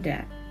beyond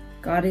death,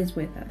 God is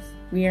with us.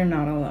 We are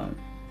not alone.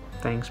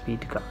 Thanks be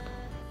to God.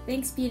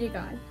 Thanks be to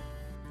God.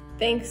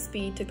 Thanks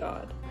be to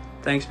God.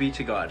 Thanks be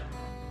to God.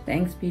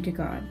 Thanks be to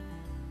God.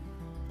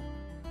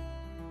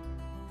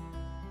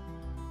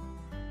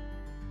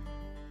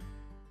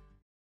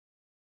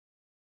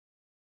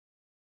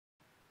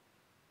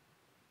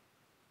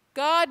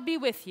 God be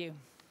with you.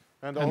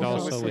 And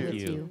also with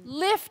you.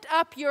 Lift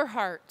up your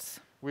hearts.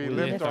 We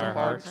lift our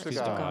hearts to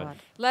God.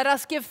 Let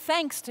us give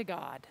thanks to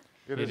God.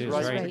 It is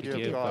right to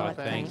give God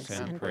thanks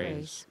and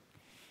praise.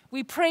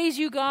 We praise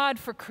you, God,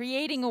 for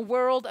creating a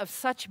world of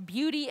such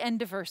beauty and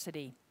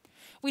diversity.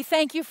 We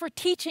thank you for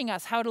teaching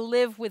us how to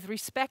live with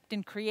respect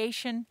in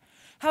creation,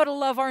 how to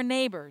love our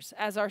neighbors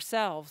as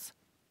ourselves.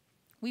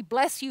 We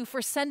bless you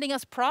for sending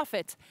us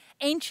prophets,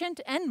 ancient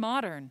and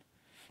modern,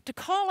 to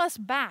call us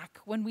back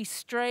when we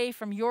stray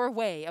from your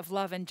way of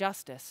love and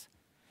justice.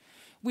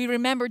 We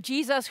remember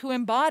Jesus, who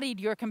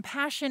embodied your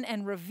compassion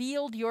and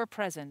revealed your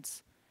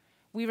presence.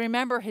 We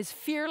remember his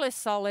fearless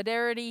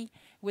solidarity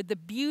with the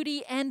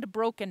beauty and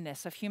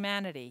brokenness of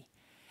humanity,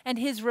 and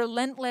his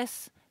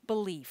relentless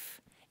belief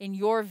in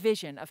your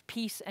vision of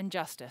peace and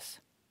justice.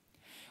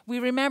 We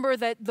remember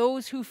that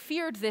those who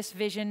feared this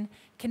vision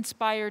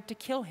conspired to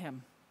kill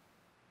him.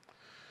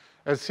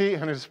 As he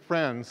and his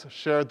friends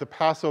shared the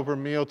Passover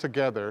meal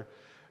together,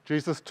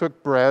 Jesus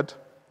took bread,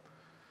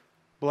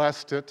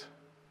 blessed it,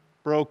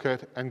 broke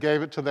it, and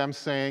gave it to them,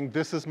 saying,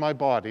 "This is my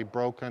body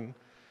broken.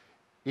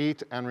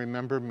 Eat and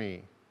remember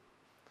me."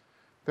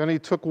 Then he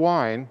took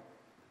wine,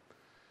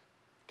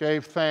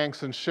 gave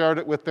thanks, and shared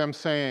it with them,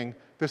 saying,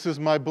 "This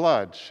is my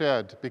blood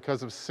shed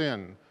because of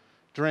sin.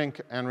 Drink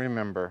and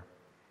remember."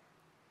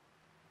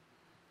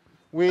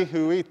 We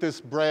who eat this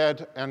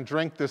bread and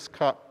drink this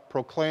cup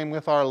proclaim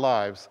with our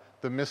lives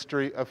the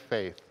mystery of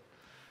faith.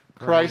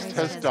 Christ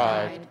has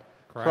died.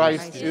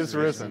 Christ is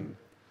risen.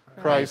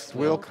 Christ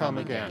will come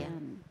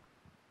again.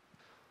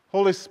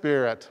 Holy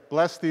Spirit,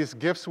 bless these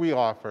gifts we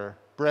offer,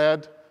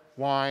 bread,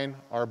 wine,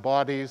 our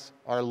bodies,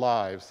 our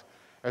lives.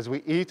 As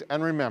we eat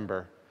and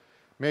remember,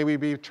 may we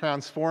be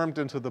transformed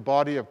into the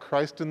body of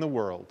Christ in the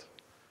world.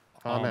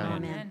 Amen.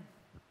 Amen.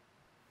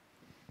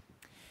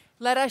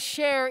 Let us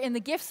share in the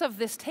gifts of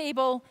this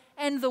table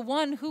and the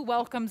one who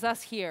welcomes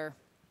us here.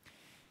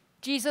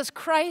 Jesus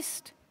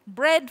Christ,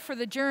 bread for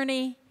the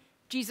journey.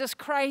 Jesus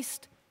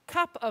Christ,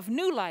 cup of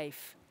new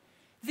life.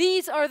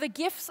 These are the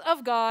gifts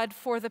of God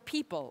for the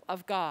people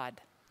of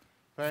God.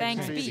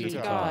 Thanks be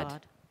to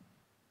God.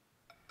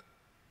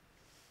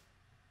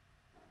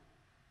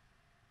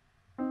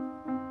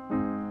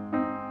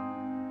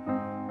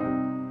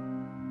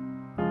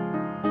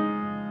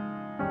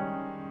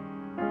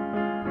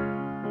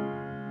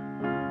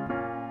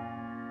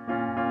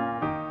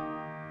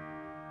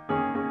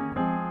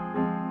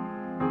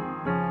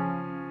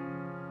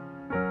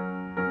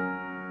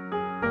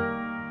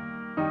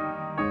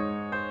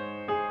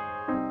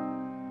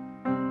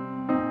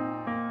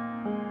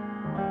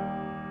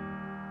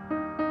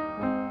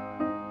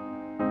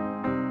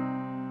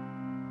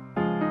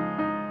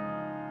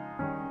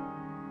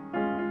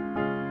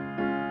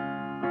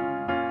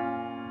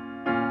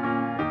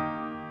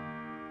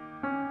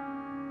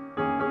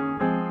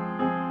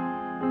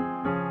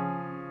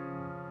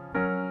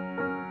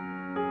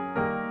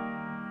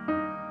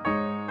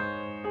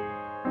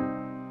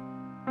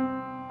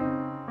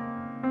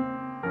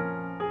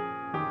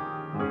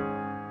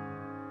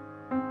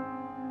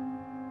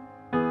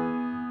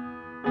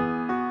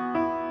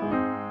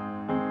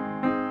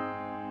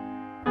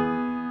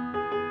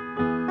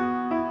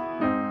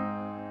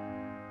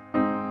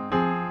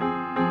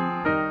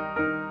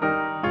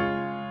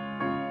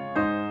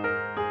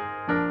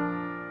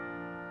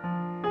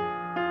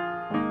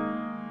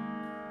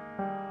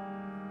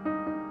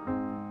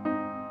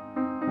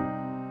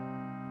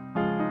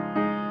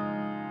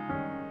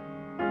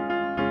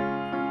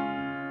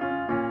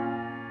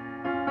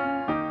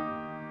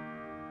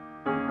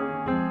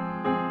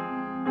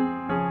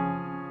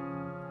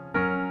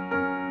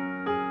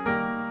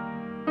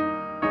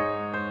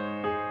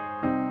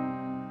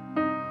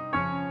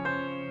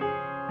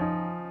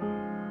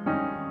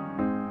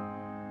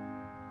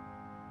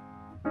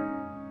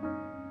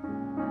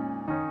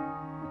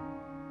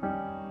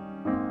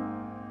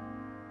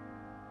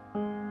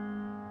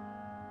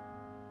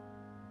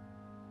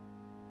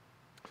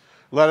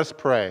 Let us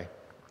pray.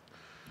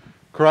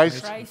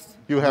 Christ,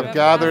 you have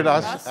gathered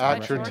us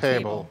at your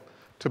table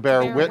to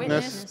bear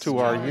witness to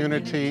our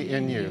unity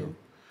in you.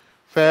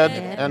 Fed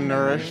and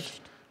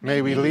nourished,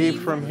 may we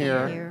leave from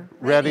here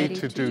ready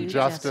to do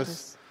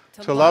justice,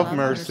 to love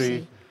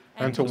mercy,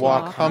 and to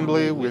walk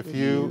humbly with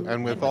you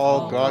and with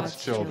all God's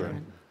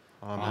children.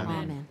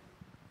 Amen.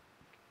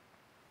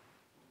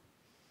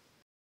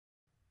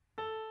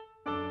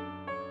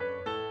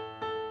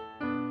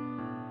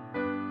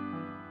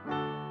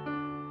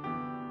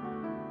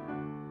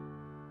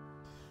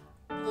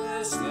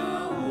 Bless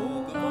now,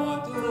 O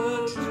God,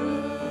 the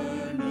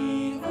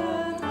journey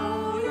that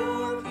all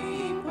your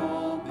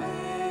people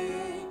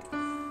make,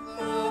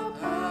 the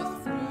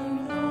path through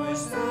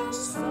noise and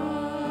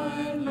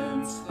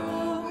silence, the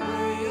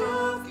way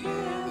of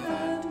give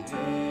and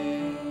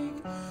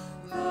take.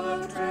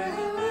 The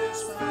trail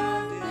is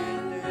found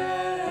in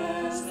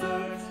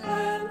desert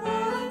and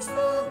winds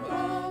the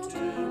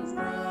mountains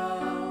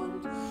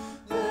round.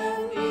 Then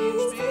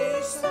each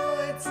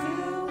beside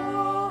still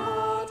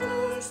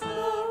waters, the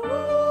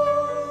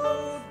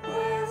road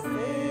where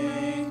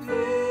faith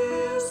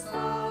is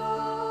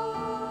found.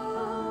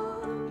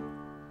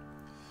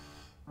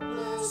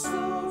 Bless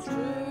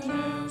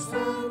sojourners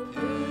and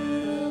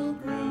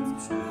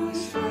pilgrims who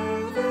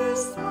share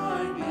this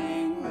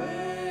winding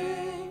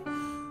way,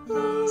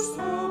 whose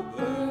hope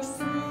burns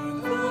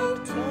through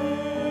the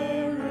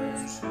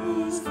terrors,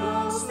 whose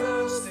vow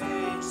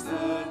sustains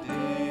the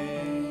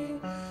day.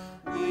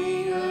 We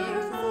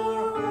yearn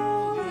for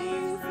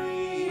holy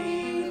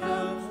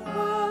freedom,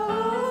 while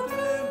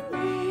often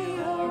we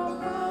are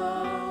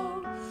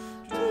bound.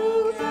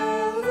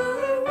 Together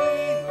we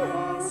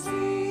are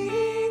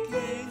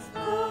seeking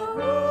the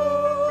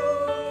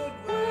road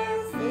where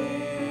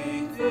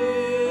faith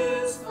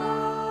is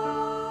found.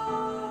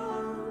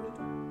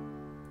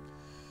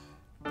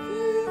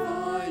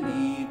 Divine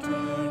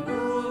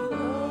eternal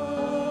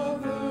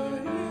lover,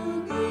 you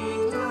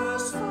meet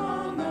us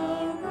on the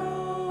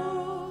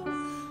road.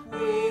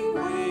 We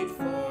wait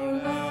for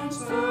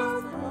lands of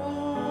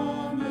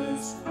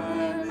promise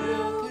where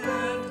milk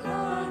and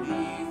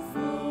honey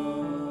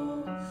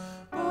flow.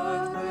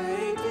 But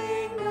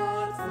waiting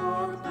not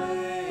for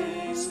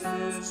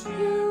places,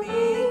 you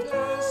meet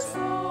us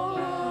all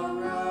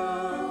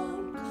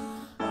around.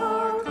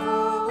 Our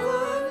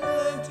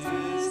covenant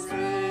is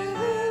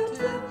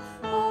written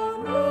on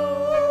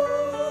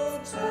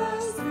roads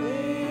as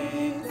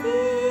faith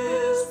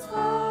is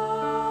found.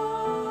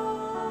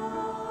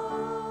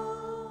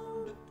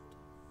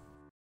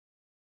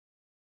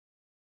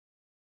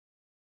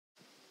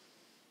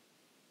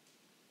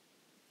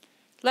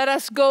 Let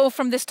us go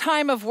from this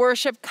time of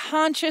worship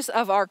conscious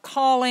of our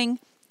calling,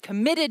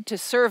 committed to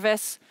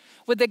service,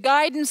 with the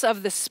guidance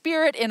of the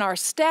Spirit in our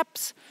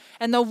steps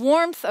and the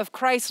warmth of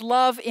Christ's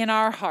love in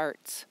our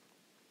hearts.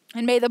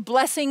 And may the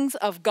blessings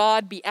of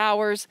God be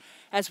ours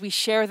as we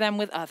share them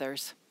with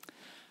others.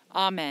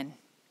 Amen.